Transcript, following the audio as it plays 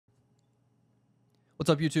What's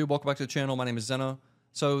up, YouTube? Welcome back to the channel. My name is Zena.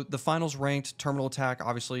 So the finals ranked terminal attack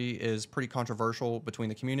obviously is pretty controversial between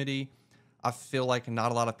the community. I feel like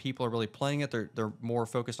not a lot of people are really playing it. They're more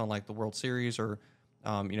focused on like the World Series or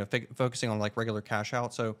focusing on like regular cash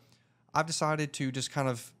out. So I've decided to just kind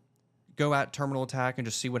of go at terminal attack and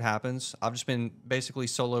just see what happens. I've just been basically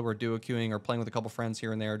solo or duo queuing or playing with a couple friends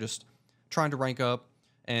here and there, just trying to rank up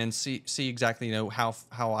and see exactly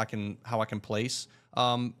how I can place.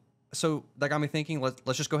 So that got me thinking.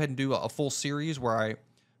 Let's just go ahead and do a full series where I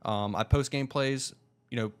post gameplays,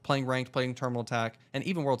 playing ranked, playing terminal attack, and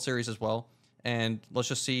even World Series as well. And let's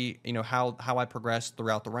just see how I progress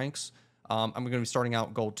throughout the ranks. I'm going to be starting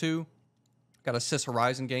out Gold 2. Got a Sis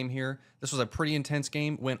Horizon game here. This was a pretty intense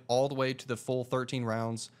game. Went all the way to the full 13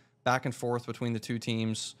 rounds, back and forth between the two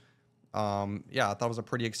teams. Yeah, I thought it was a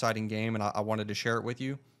pretty exciting game, and I wanted to share it with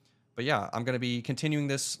you. But yeah, I'm going to be continuing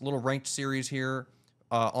this little ranked series here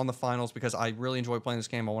on the finals because I really enjoy playing this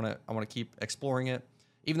game. I want to keep exploring it.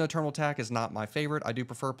 Even though terminal attack is not my favorite, I do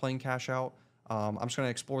prefer playing cash out. I'm just going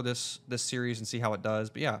to explore this series and see how it does.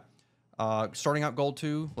 But yeah, starting out Gold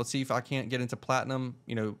 2. Let's see if I can't get into Platinum,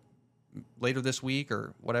 later this week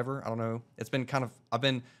or whatever. I don't know. It's been kind of, I've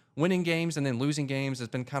been winning games and then losing games.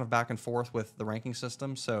 It's been kind of back and forth with the ranking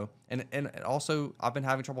system. So, and also I've been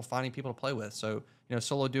having trouble finding people to play with. So,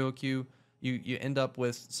 solo duo queue, you end up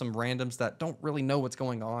with some randoms that don't really know what's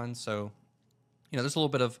going on. So, there's a little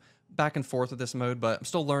bit of back and forth with this mode, but I'm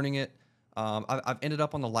still learning it. I've ended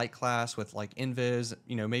up on the light class with like Invis,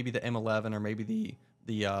 maybe the M11 or maybe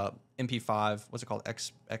the MP5. What's it called?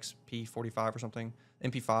 XP45 or something.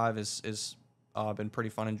 MP5 is been pretty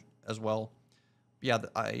fun as well. Yeah,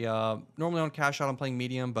 I normally on cash out I'm playing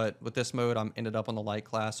medium, but with this mode I'm ended up on the light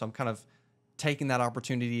class, so I'm kind of taking that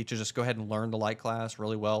opportunity to just go ahead and learn the light class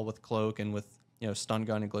really well with cloak and with stun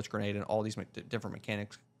gun and glitch grenade and all these different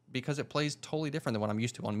mechanics because it plays totally different than what I'm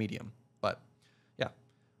used to on medium. But yeah,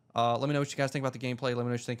 let me know what you guys think about the gameplay. Let me know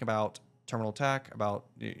what you think about terminal attack, about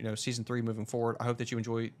season 3 moving forward. I hope that you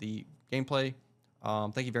enjoy the gameplay.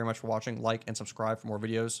 Thank you very much for watching. Like and subscribe for more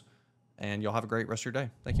videos, and you'll have a great rest of your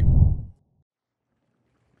day. Thank you.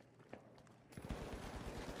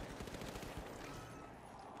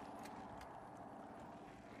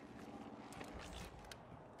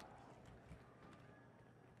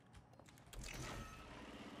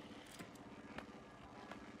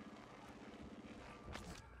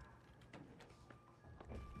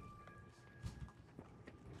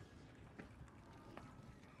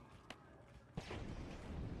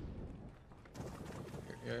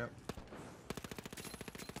 Yeah.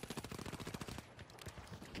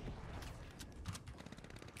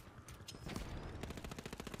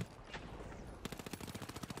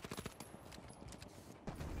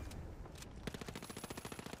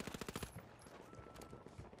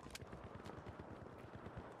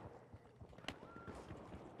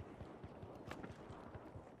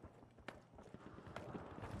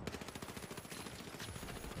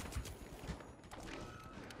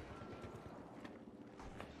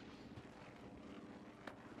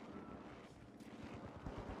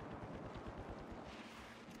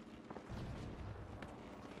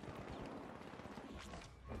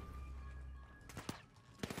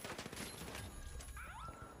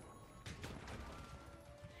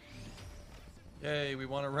 Yay, we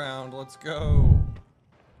won a round. Let's go.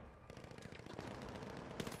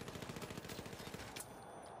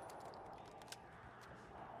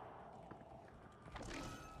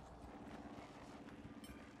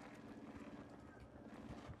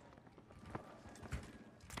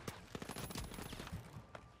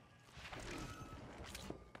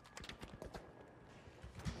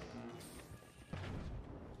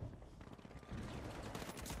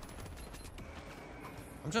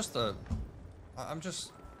 I'm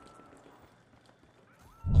just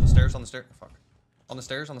on the stairs, fuck. On the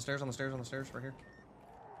stairs, right here.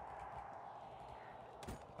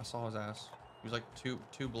 I saw his ass. He was like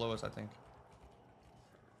two below us, I think.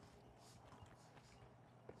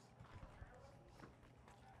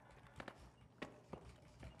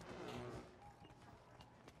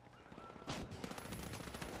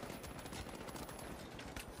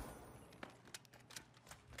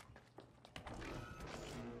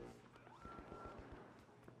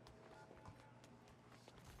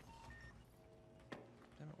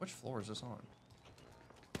 Which floor is this on?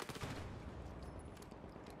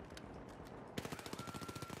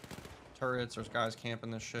 Turrets, there's guys camping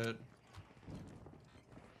this shit.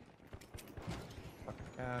 Fucking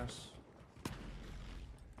gas.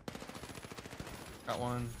 Got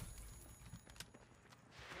one.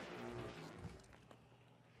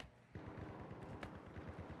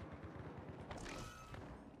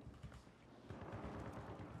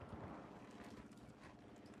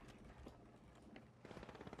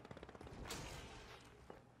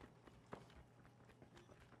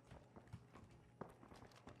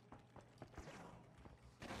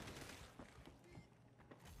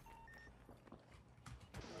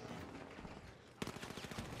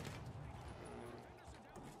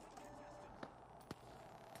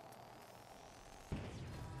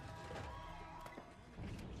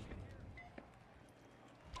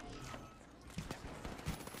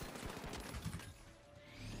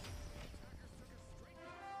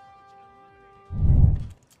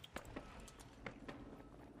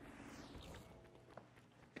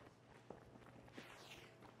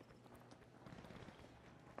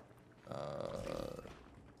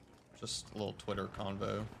 Just a little Twitter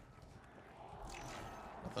convo.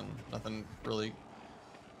 Nothing really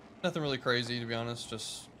crazy, to be honest.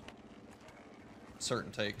 Just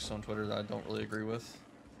certain takes on Twitter that I don't really agree with.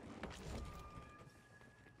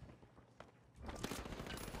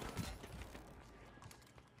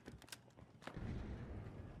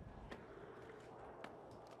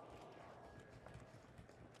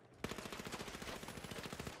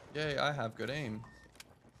 Yay, I have good aim.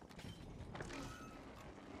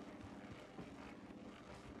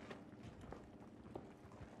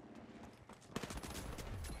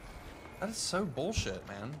 That is so bullshit,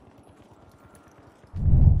 man.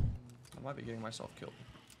 I might be getting myself killed.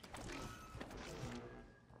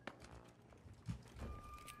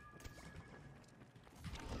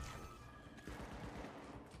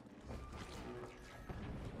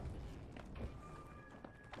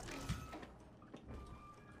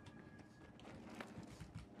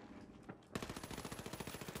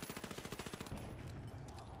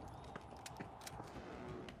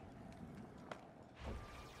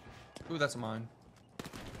 Ooh, that's mine.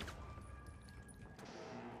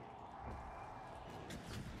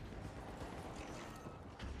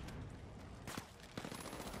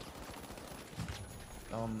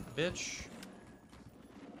 Bitch.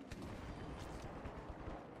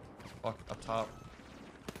 Fuck, up top.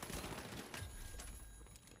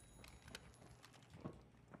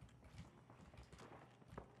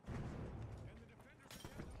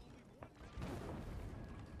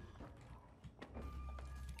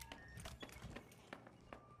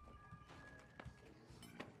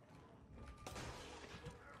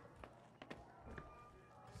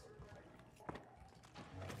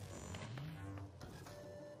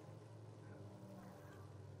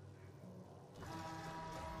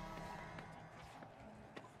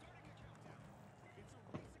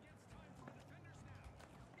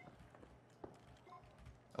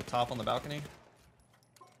 Up top on the balcony.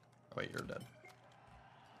 Oh wait, you're dead.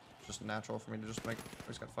 It's just natural for me to just make. Oh,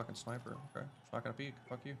 he's got a fucking sniper. Okay, it's not gonna peek.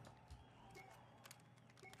 Fuck you.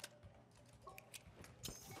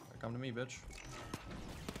 Okay, come to me, bitch.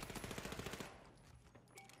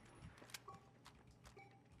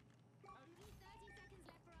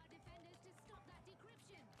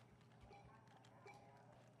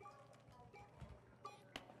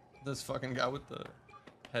 This fucking guy with the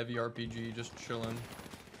heavy RPG just chilling.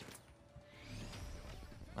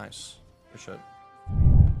 Nice. Good shit.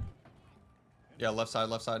 Yeah, left side,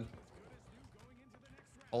 left side.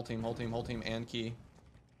 Whole team, and key.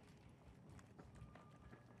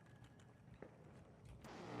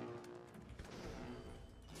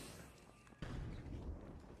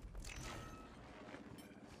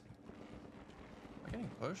 Am I getting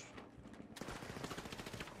pushed?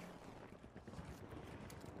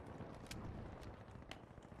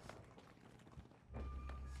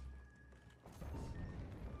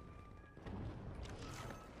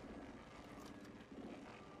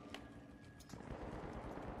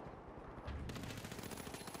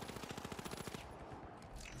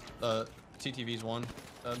 TTV's one.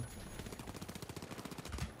 Dead.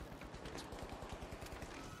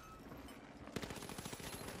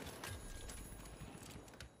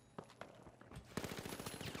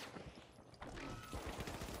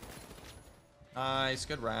 Nice,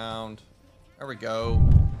 good round. There we go.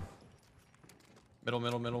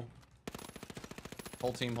 Middle.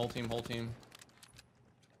 Whole team.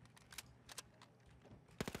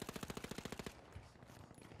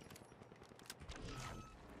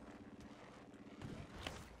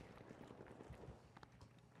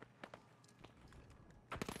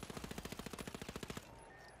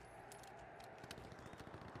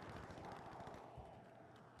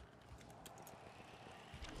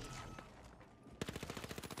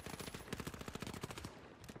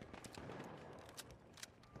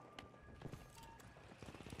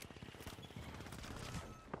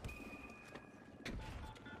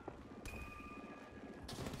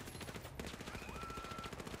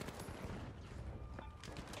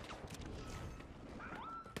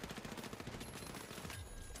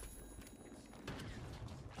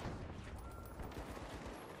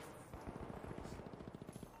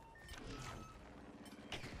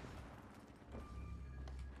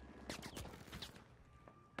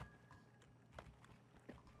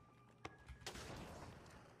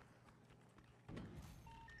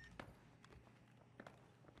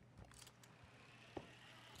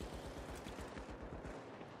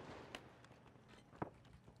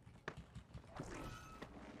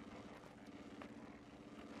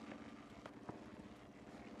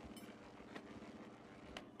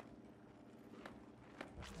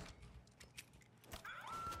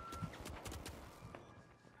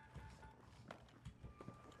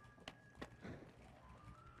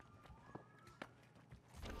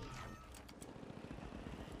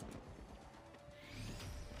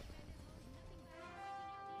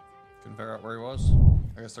 figure out where he was.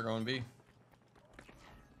 I guess they're going B.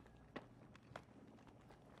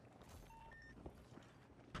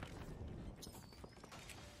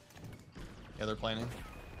 Yeah, they're planning.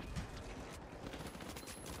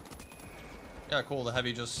 Yeah, cool. The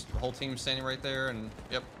heavy just, the whole team's standing right there, and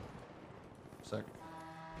yep. Sick.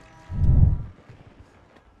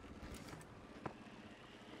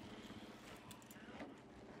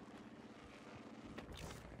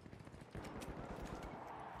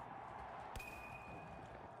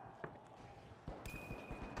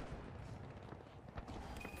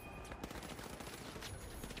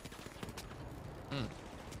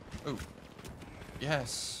 Ooh.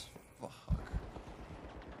 Yes. Fuck.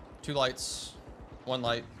 2 lights. 1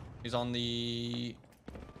 light. He's on the...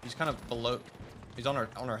 He's kind of below... He's on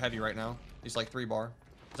our heavy right now. He's like 3 bar.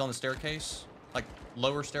 He's on the staircase. Like,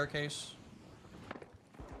 lower staircase.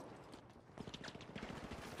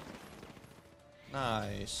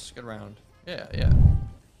 Nice. Good round. Yeah, yeah.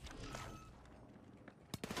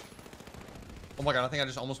 Oh my god, I think I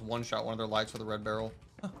just almost one-shot one of their lights with a red barrel.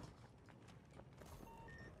 Huh.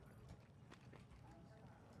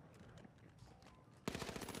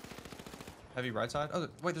 Heavy right side. Oh,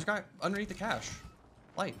 wait, there's a guy underneath the cache.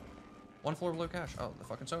 Light. 1 floor below cache. Oh, the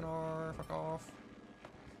fucking sonar. Fuck off.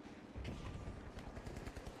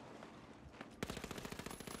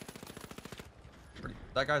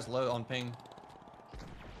 That guy's low on ping.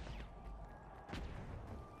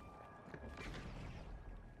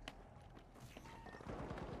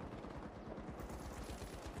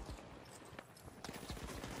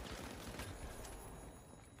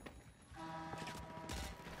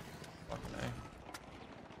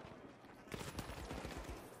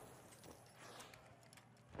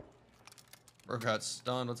 Bro got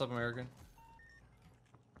stunned. What's up, American?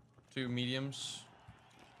 2 mediums.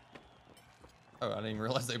 Oh, I didn't even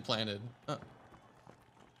realize they planted. Huh.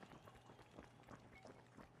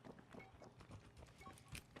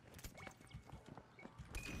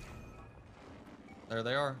 There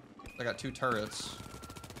they are. They got 2 turrets.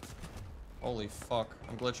 Holy fuck.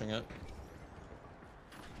 I'm glitching it.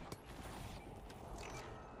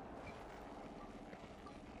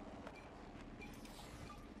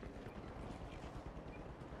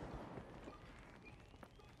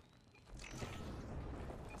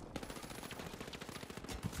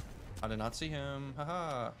 I did not see him.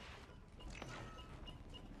 Haha.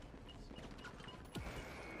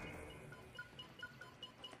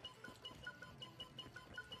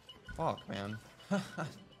 Fuck, man. I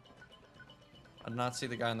did not see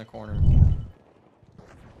the guy in the corner.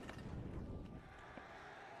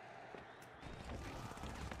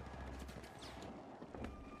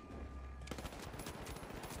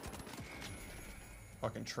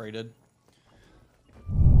 Fucking traded.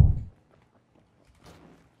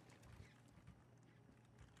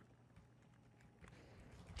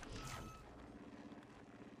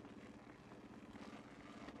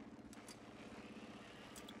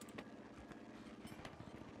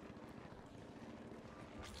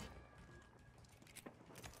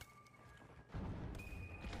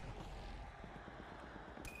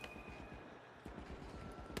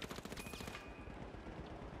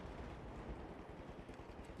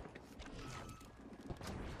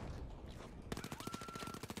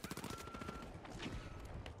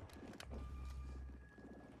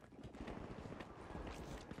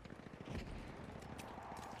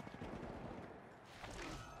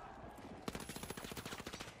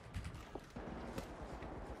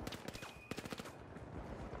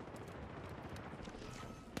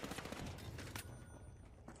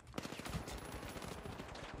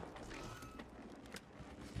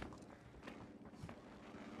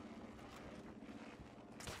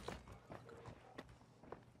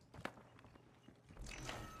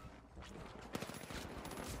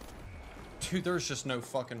 Dude, there's just no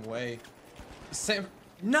fucking way.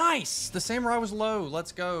 Nice! The samurai was low.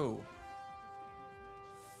 Let's go.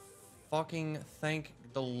 Fucking thank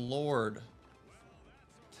the Lord.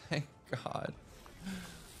 Thank God.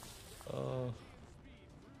 All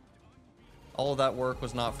of that work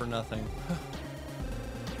was not for nothing.